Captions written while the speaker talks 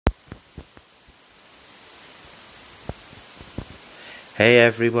Hey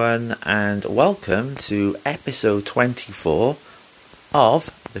everyone, and welcome to episode 24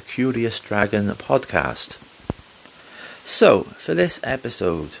 of the Curious Dragon podcast. So, for this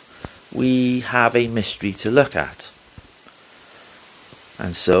episode, we have a mystery to look at.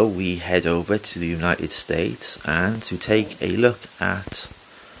 And so we head over to the United States and to take a look at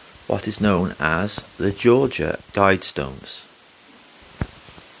what is known as the Georgia Guidestones.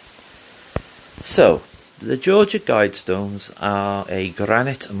 So, the Georgia Guidestones are a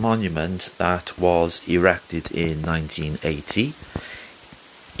granite monument that was erected in 1980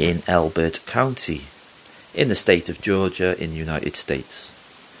 in Elbert County in the state of Georgia in the United States.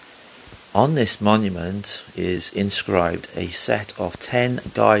 On this monument is inscribed a set of 10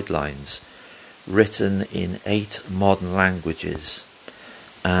 guidelines written in 8 modern languages,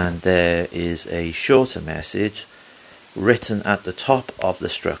 and there is a shorter message written at the top of the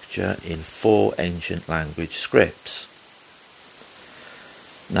structure in 4 ancient language scripts.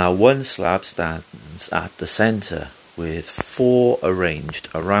 Now, one slab stands at the centre with 4 arranged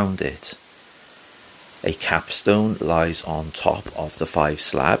around it. A capstone lies on top of the 5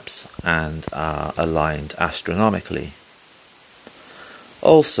 slabs and are aligned astronomically.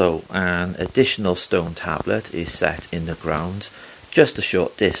 Also, an additional stone tablet is set in the ground just a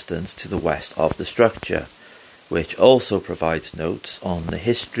short distance to the west of the structure, which also provides notes on the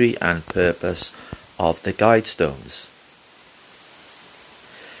history and purpose of the Guidestones.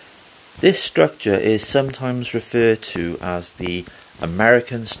 This structure is sometimes referred to as the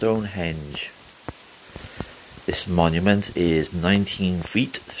American Stonehenge. This monument is 19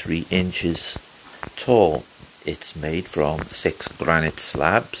 feet 3 inches tall. It's made from 6 granite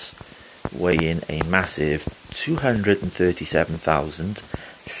slabs, weighing a massive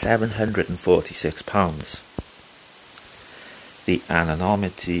 237,746 pounds. The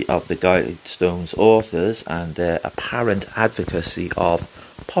anonymity of the Guidestones authors and their apparent advocacy of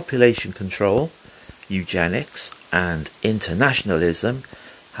population control, eugenics and internationalism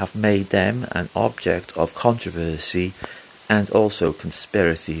have made them an object of controversy and also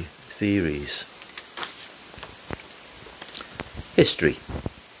conspiracy theories. History.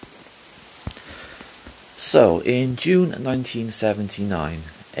 So, in June 1979,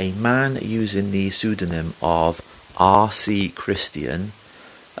 a man using the pseudonym of R.C. Christian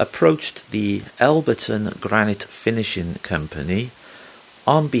approached the Elberton Granite Finishing Company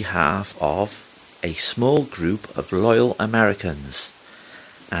on behalf of a small group of loyal Americans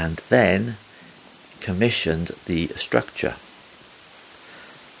and then commissioned the structure.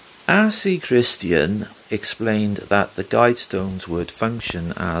 R.C. Christian explained that the Guidestones would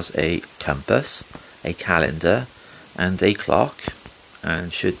function as a compass, a calendar and a clock,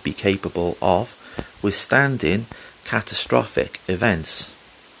 and should be capable of withstanding catastrophic events.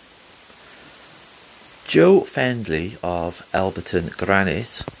 Joe Fendley of Elberton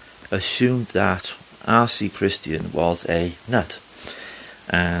Granite assumed that R.C. Christian was a nut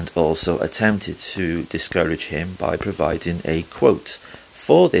and also attempted to discourage him by providing a quote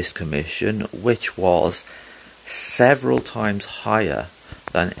for this commission, which was several times higher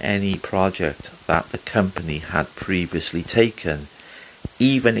than any project that the company had previously taken,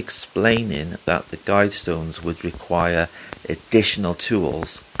 even explaining that the Guidestones would require additional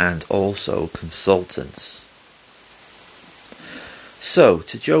tools and also consultants. So,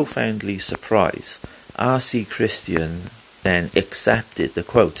 to Joe Fendley's surprise, R.C. Christian then accepted the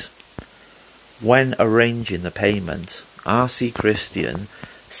quote. When arranging the payment, R.C. Christian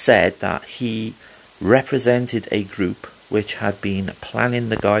said that he represented a group which had been planning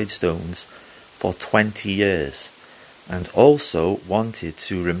the Guidestones for 20 years and also wanted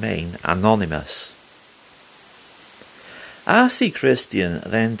to remain anonymous. R.C. Christian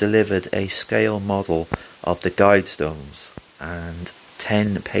then delivered a scale model of the Guidestones and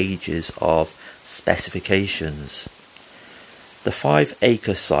 10 pages of specifications. The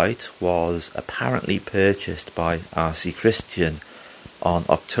 5-acre site was apparently purchased by R.C. Christian on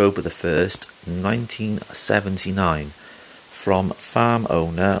October the 1st, 1979 from farm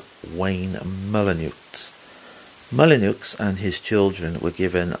owner Wayne Mullineux. Mullineux and his children were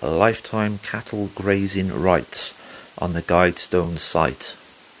given lifetime cattle grazing rights on the Guidestone site.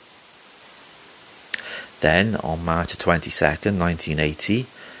 Then, on March 22nd, 1980,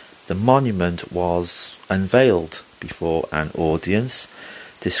 the monument was unveiled before an audience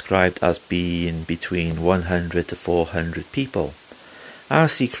described as being between 100 to 400 people.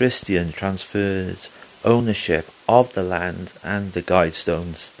 R.C. Christian transferred ownership of the land and the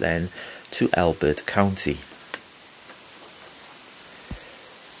Guidestones then to Elbert County.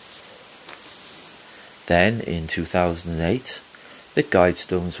 Then, in 2008, the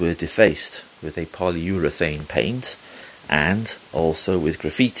Guidestones were defaced with a polyurethane paint and also with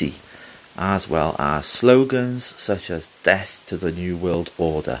graffiti, as well as slogans such as "Death to the New World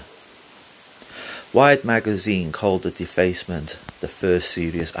Order." Wired magazine called the defacement the first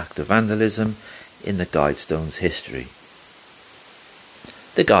serious act of vandalism in the Guidestones' history.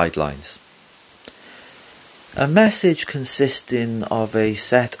 The guidelines. A message consisting of a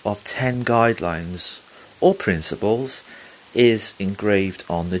set of 10 guidelines or principles is engraved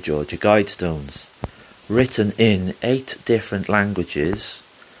on the Georgia Guidestones, written in 8 different languages,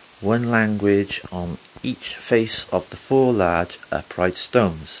 one language on each face of the 4 large upright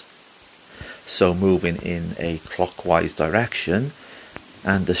stones. So moving in a clockwise direction,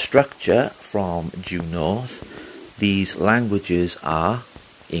 and the structure from due north, these languages are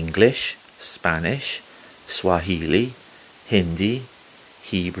English, Spanish, Swahili, Hindi,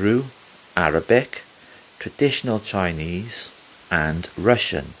 Hebrew, Arabic, traditional Chinese, and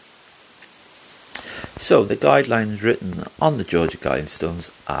Russian. So the guidelines written on the Georgia Guidestones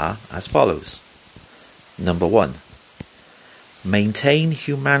are as follows. Number 1. Maintain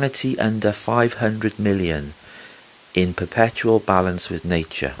humanity under 500 million in perpetual balance with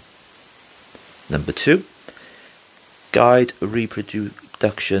nature. Number 2. Guide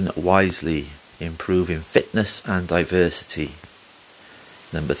reproduction wisely, improving fitness and diversity.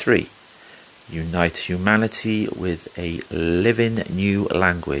 Number 3. Unite humanity with a living new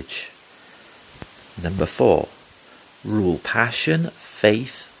language. Number 4. Rule passion,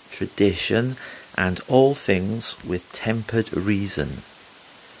 faith, tradition, and all things with tempered reason.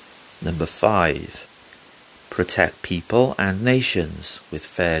 Number 5. Protect people and nations with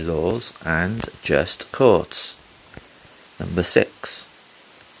fair laws and just courts. Number 6.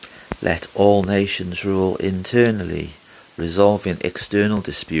 Let all nations rule internally, resolving external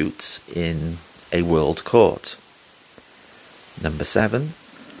disputes in a world court. Number 7.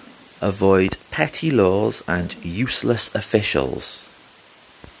 Avoid petty laws and useless officials.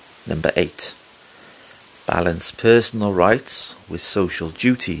 Number 8. Balance personal rights with social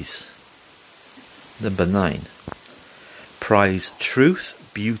duties. Number 9. Prize truth,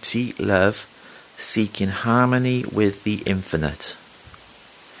 beauty, love, seeking harmony with the infinite.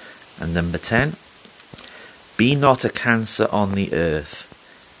 And number 10. Be not a cancer on the earth.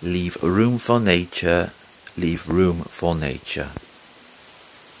 Leave room for nature. Leave room for nature.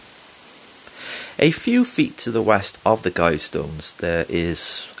 A few feet to the west of the Guidestones there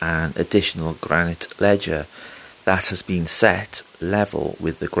is an additional granite ledger that has been set level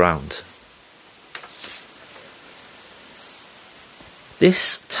with the ground.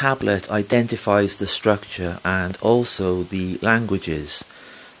 This tablet identifies the structure and also the languages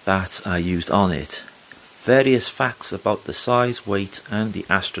that are used on it. Various facts about the size, weight and the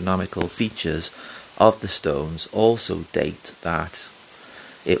astronomical features of the stones also date that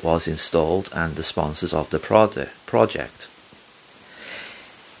it was installed and the sponsors of the project.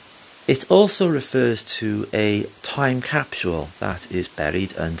 It also refers to a time capsule that is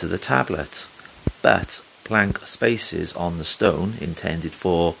buried under the tablet, but blank spaces on the stone intended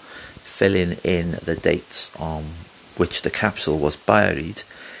for filling in the dates on which the capsule was buried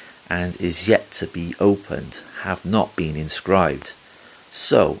and is yet to be opened have not been inscribed.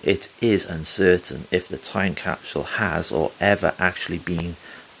 So it is uncertain if the time capsule has or ever actually been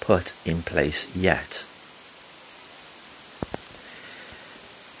put in place yet.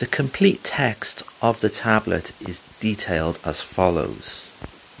 The complete text of the tablet is detailed as follows.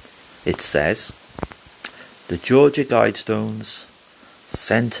 It says, "The Georgia Guidestones,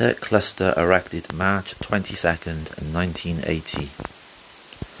 Centre Cluster erected March 22nd, 1980.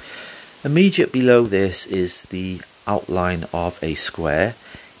 Immediate below this is the outline of a square,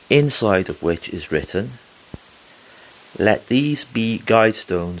 inside of which is written, "Let these be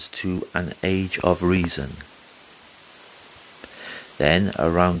guidestones to an age of reason." Then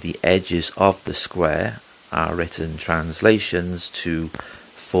around the edges of the square are written translations to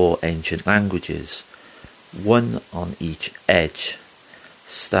 4 ancient languages, one on each edge.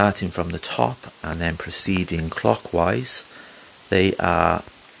 Starting from the top and then proceeding clockwise, they are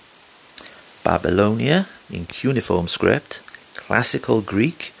Babylonia in cuneiform script, Classical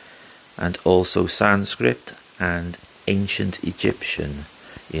Greek, and also Sanskrit and Ancient Egyptian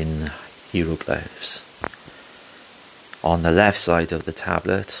in hieroglyphs. On the left side of the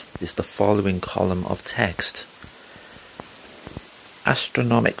tablet is the following column of text.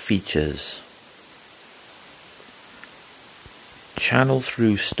 Astronomic features. Channel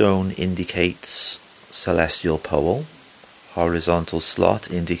through stone indicates celestial pole. Horizontal slot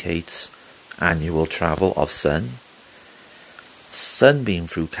indicates annual travel of sun. Sunbeam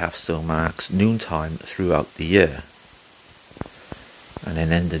through capstone marks noontime throughout the year. And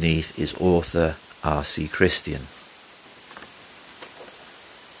then underneath is author R.C. Christian.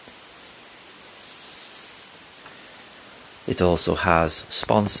 It also has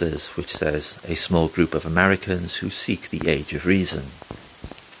sponsors, which says a small group of Americans who seek the age of reason.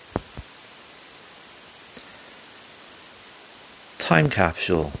 Time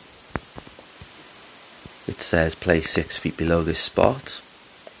capsule. It says place 6 feet below this spot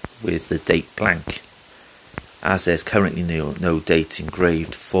with the date blank. As there's currently no date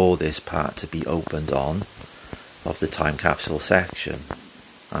engraved for this part to be opened on of the time capsule section,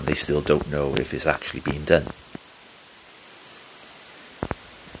 and they still don't know if it's actually been done.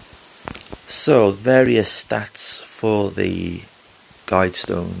 So various stats for the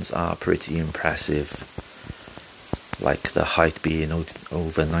Guidestones are pretty impressive, like the height being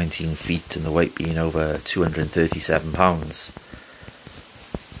over 19 feet and the weight being over 237 pounds.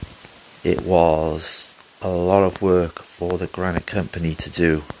 It was a lot of work for the granite company to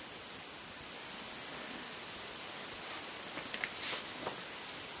do.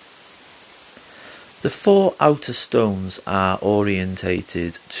 The 4 outer stones are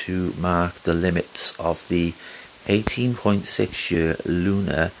orientated to mark the limits of the 18.6-year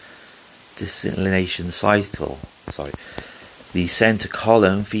lunar declination cycle. The centre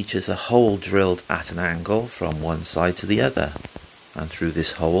column features a hole drilled at an angle from one side to the other, and through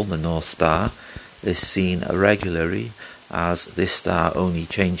this hole the North Star is seen irregularly, as this star only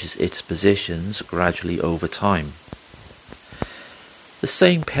changes its positions gradually over time. The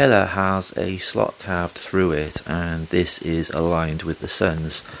same pillar has a slot carved through it, and this is aligned with the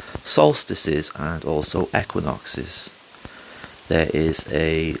sun's solstices and also equinoxes. There is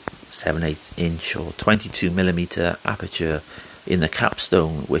a 7/8 inch or 22mm aperture in the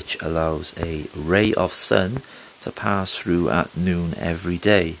capstone, which allows a ray of sun to pass through at noon every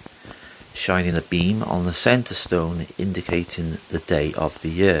day, shining a beam on the centre stone indicating the day of the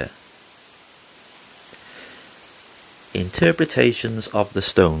year. Interpretations of the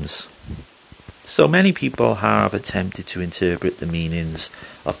stones. So many people have attempted to interpret the meanings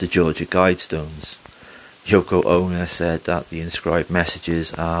of the Georgia Guidestones. Yoko Ono said that the inscribed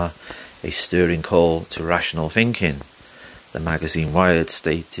messages are a stirring call to rational thinking. The magazine Wired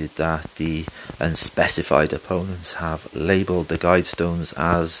stated that the unspecified opponents have labelled the Guidestones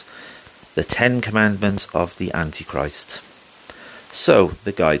as the 10 Commandments of the Antichrist. So,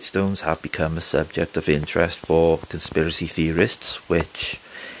 the Guidestones have become a subject of interest for conspiracy theorists, which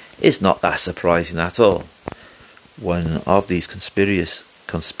is not that surprising at all. One of these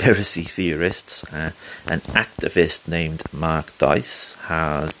conspiracy theorists, an activist named Mark Dice,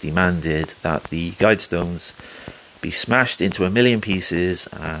 has demanded that the Guidestones be smashed into 1,000,000 pieces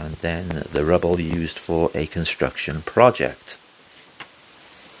and then the rubble used for a construction project.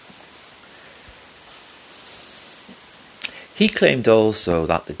 He claimed also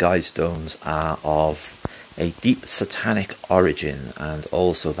that the Guidestones are of a deep satanic origin, and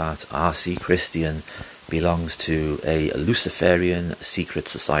also that R.C. Christian belongs to a Luciferian secret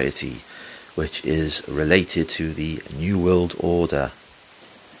society, which is related to the New World Order.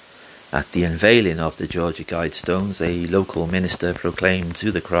 At the unveiling of the Georgia Guidestones, a local minister proclaimed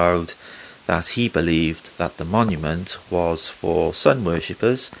to the crowd that he believed that the monument was for sun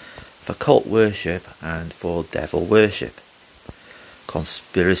worshippers, for cult worship, and for devil worship.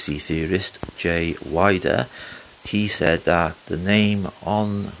 Conspiracy theorist Jay Wider, he said that the name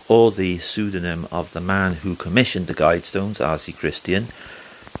on or the pseudonym of the man who commissioned the Guidestones, R.C. Christian,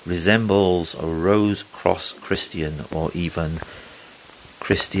 resembles a Rose Cross Christian, or even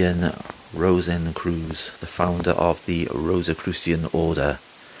Christian Rosencreuz, the founder of the Rosicrucian order.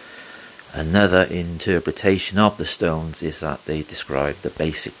 Another interpretation of the stones is that they describe the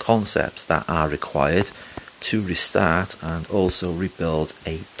basic concepts that are required to restart and also rebuild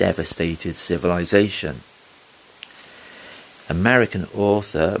a devastated civilization. American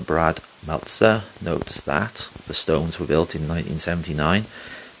author Brad Meltzer notes that the stones were built in 1979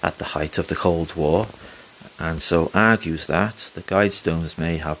 at the height of the Cold War, and so argues that the Guidestones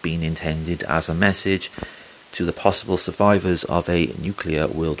may have been intended as a message to the possible survivors of a nuclear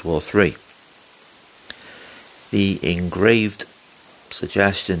World War III. The engraved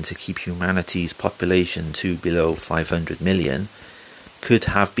suggestion to keep humanity's population to below 500 million could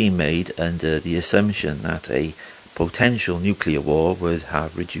have been made under the assumption that a potential nuclear war would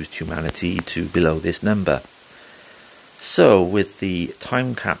have reduced humanity to below this number. So, with the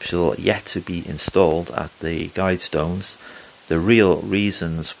time capsule yet to be installed at the Guidestones, the real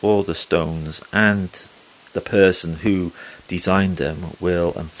reasons for the stones and the person who designed them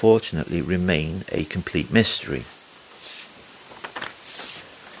will unfortunately remain a complete mystery.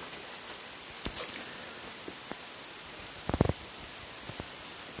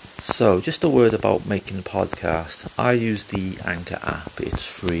 So, just a word about making a podcast. I use the Anchor app. It's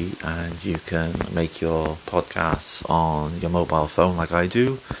free and you can make your podcasts on your mobile phone like I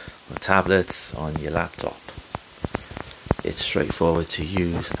do, or tablets, on your laptop. It's straightforward to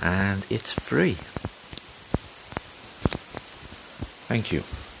use and it's free. Thank you.